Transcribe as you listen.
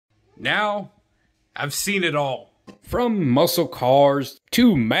Now, I've seen it all. From muscle cars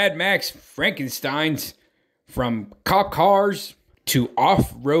to Mad Max Frankensteins, from cop cars to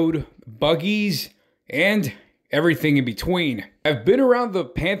off-road buggies, and everything in between. I've been around the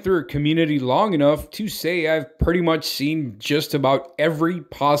Panther community long enough to say I've pretty much seen just about every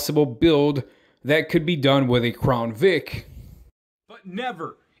possible build that could be done with a Crown Vic. But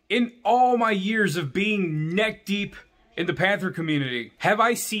never, in all my years of being neck deep in the Panther community, have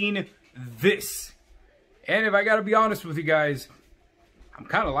I seen this. And if I gotta be honest with you guys, I'm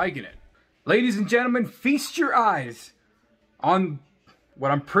kind of liking it. Ladies and gentlemen, feast your eyes on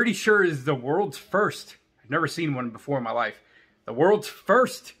what I'm pretty sure is the world's first. I've never seen one before in my life. The world's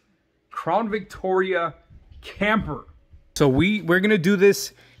first Crown Victoria camper. So we're gonna do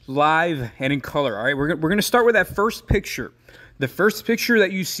this live and in color. All right, we're gonna start with that first picture. The first picture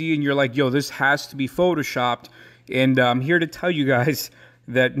that you see and you're like, yo, this has to be photoshopped. And I'm here to tell you guys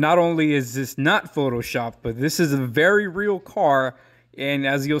that not only is this not photoshopped, but this is a very real car. And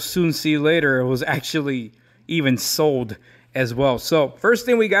as you'll soon see later, it was actually even sold as well. So first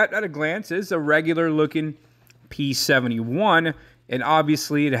thing we got at a glance is a regular looking P71. And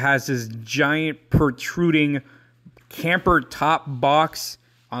obviously it has this giant protruding camper top box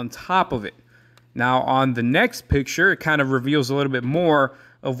on top of it. Now on the next picture, it kind of reveals a little bit more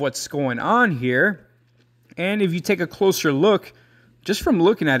of what's going on here. And if you take a closer look, just from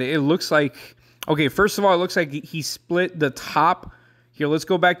looking at it, it looks like, okay, first of all, it looks like he split the top. Here, let's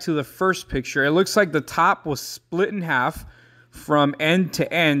go back to the first picture. It looks like the top was split in half from end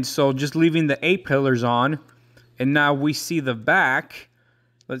to end, so just leaving the A-pillars on. And now we see the back.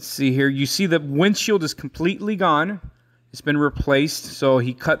 Let's see here. You see the windshield is completely gone. It's been replaced, so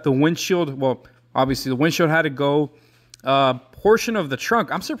he cut the windshield. Well, obviously the windshield had to go. Portion of the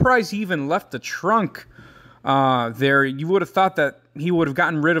trunk. I'm surprised he even left the trunk there. You would have thought that he would have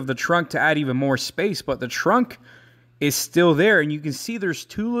gotten rid of the trunk to add even more space, but the trunk is still there, and you can see there's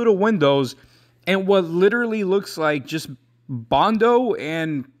two little windows and what literally looks like just Bondo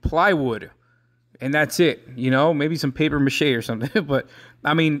and plywood, and that's it. You know, maybe some paper mache or something. But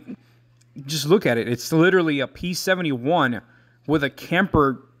I mean, just look at it. It's literally a P71 with a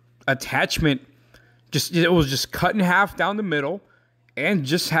camper attachment. It was just cut in half down the middle and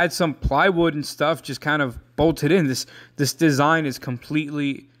just had some plywood and stuff just kind of bolted in. This design is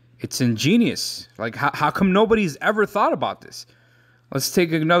completely, it's ingenious. Like, how come nobody's ever thought about this? Let's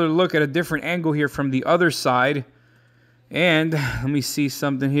take another look at a different angle here from the other side. And let me see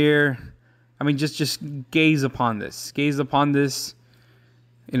something here. I mean, just gaze upon this. Gaze upon this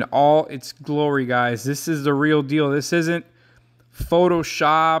in all its glory, guys. This is the real deal. This isn't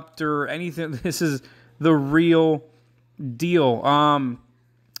photoshopped or anything. This is the real deal.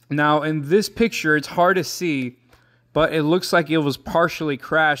 Now in this picture, it's hard to see, but it looks like it was partially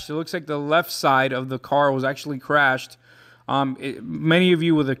crashed. It looks like the left side of the car was actually crashed. Many of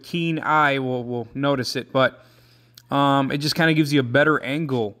you with a keen eye will notice it, but it just kind of gives you a better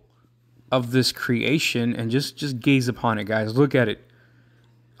angle of this creation. And just gaze upon it, guys. Look at it.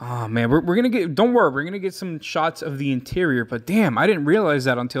 Oh man, we're gonna get, don't worry, we're gonna get some shots of the interior, but damn, I didn't realize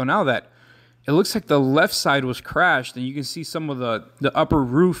that until now, that it looks like the left side was crashed, and you can see some of the upper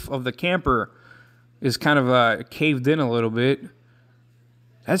roof of the camper is kind of caved in a little bit.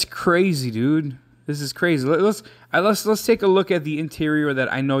 That's crazy, dude. This is crazy. Let's take a look at the interior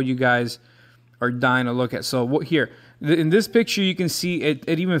that I know you guys are dying to look at. So here in this picture, you can see it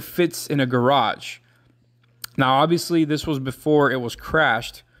even fits in a garage. Now, obviously, this was before it was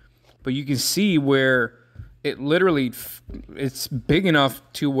crashed, but you can see where it literally, it's big enough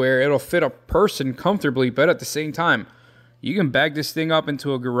to where it'll fit a person comfortably, but at the same time, you can bag this thing up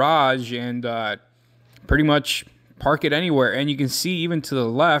into a garage and pretty much park it anywhere. And you can see even to the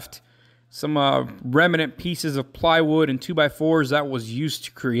left, some remnant pieces of plywood and 2x4s that was used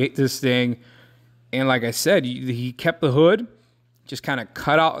to create this thing. And like I said, he kept the hood, just kind of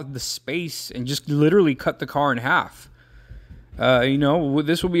cut out the space and just literally cut the car in half. You know,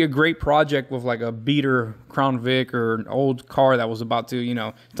 this would be a great project with like a beater Crown Vic or an old car that was about to, you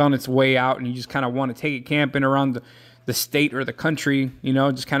know, it's on its way out and you just kind of want to take it camping around the state or the country, you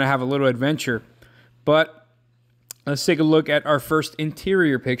know, just kind of have a little adventure. But let's take a look at our first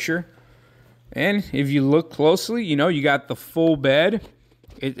interior picture. And if you look closely, you know, you got the full bed.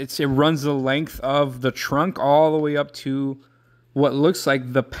 It runs the length of the trunk all the way up to what looks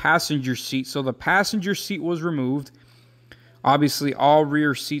like the passenger seat. So the passenger seat was removed. Obviously, all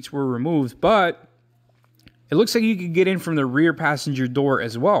rear seats were removed, but it looks like you could get in from the rear passenger door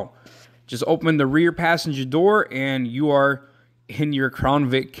as well. Just open the rear passenger door and you are in your Crown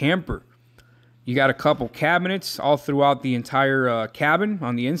Vic camper. You got a couple cabinets all throughout the entire cabin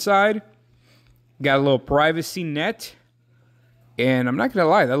on the inside. Got a little privacy net. And I'm not going to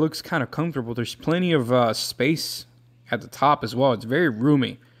lie, that looks kind of comfortable. There's plenty of space at the top as well. It's very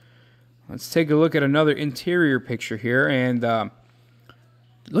roomy. Let's take a look at another interior picture here. And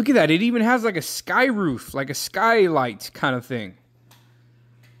look at that. It even has like a sky roof, like a skylight kind of thing.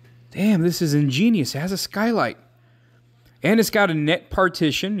 Damn, this is ingenious. It has a skylight. And it's got a net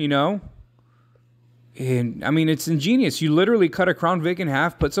partition, you know. And, I mean, it's ingenious. You literally cut a Crown Vic in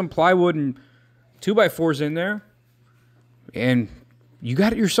half, put some plywood and 2x4s in there. And you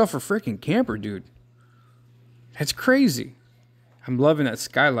got yourself a freaking camper, dude. That's crazy. I'm loving that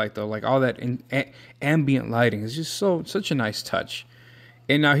skylight, though. Like, all that ambient lighting is just such a nice touch.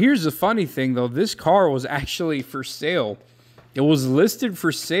 And now here's the funny thing, though. This car was actually for sale. It was listed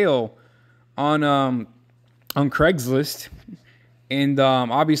for sale on Craigslist. And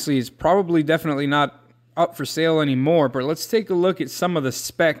obviously, it's probably definitely not up for sale anymore. But let's take a look at some of the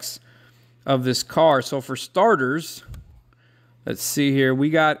specs of this car. So for starters, let's see here. We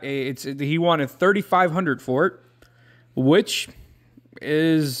got he wanted $3,500 for it, which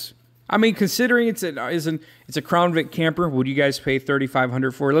is, I mean, considering it's a Crown Vic camper, would you guys pay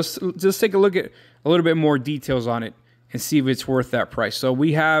 $3,500 for it? Let's just take a look at a little bit more details on it and see if it's worth that price. So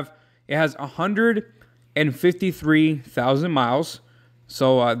it has 153,000 miles.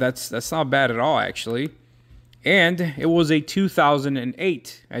 So that's not bad at all, actually. And it was a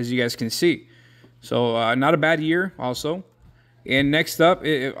 2008, as you guys can see. So not a bad year also. And next up,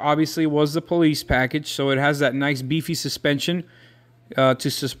 it obviously was the police package. So it has that nice beefy suspension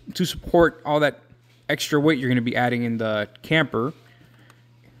to support all that extra weight you're going to be adding in the camper.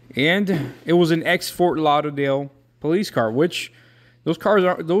 And it was an ex-Fort Lauderdale police car, which those cars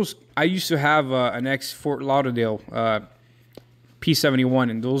are, I used to have an ex-Fort Lauderdale P71,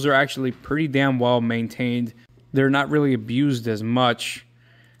 and those are actually pretty damn well maintained. They're not really abused as much.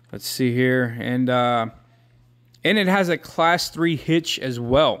 Let's see here. And it has a Class 3 hitch as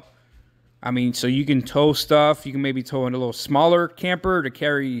well. I mean, so you can tow stuff. You can maybe tow in a little smaller camper to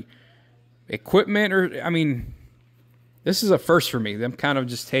carry equipment. Or, I mean, this is a first for me. I'm kind of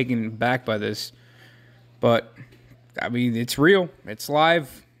just taken back by this. But, I mean, it's real. It's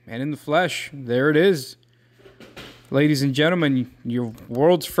live and in the flesh. There it is. Ladies and gentlemen, your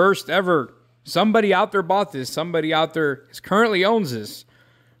world's first ever. Somebody out there bought this. Somebody out there currently owns this.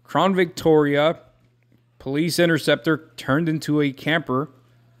 Crown Victoria Police Interceptor turned into a camper.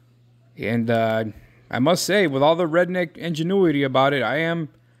 And I must say, with all the redneck ingenuity about it, I am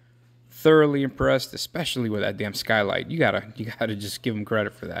thoroughly impressed, especially with that damn skylight. You gotta just give them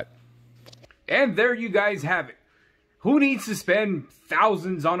credit for that. And there you guys have it. Who needs to spend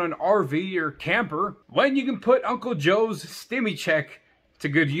thousands on an RV or camper when you can put Uncle Joe's stimmy check to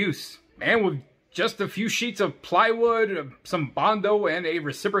good use? And with just a few sheets of plywood, some Bondo, and a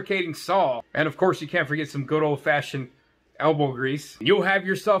reciprocating saw. And of course, you can't forget some good old-fashioned elbow grease. You'll have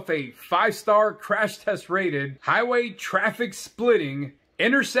yourself a 5-star crash test rated, highway traffic splitting,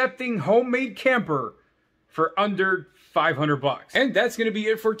 intercepting homemade camper for under 500 bucks. And that's going to be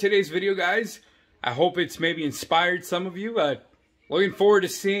it for today's video, guys. I hope it's maybe inspired some of you. Looking forward to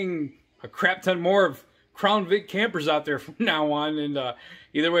seeing a crap ton more of Crown Vic campers out there from now on. And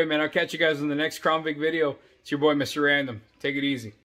either way, man, I'll catch you guys in the next Crown Vic video. It's your boy, Mr. Random. Take it easy.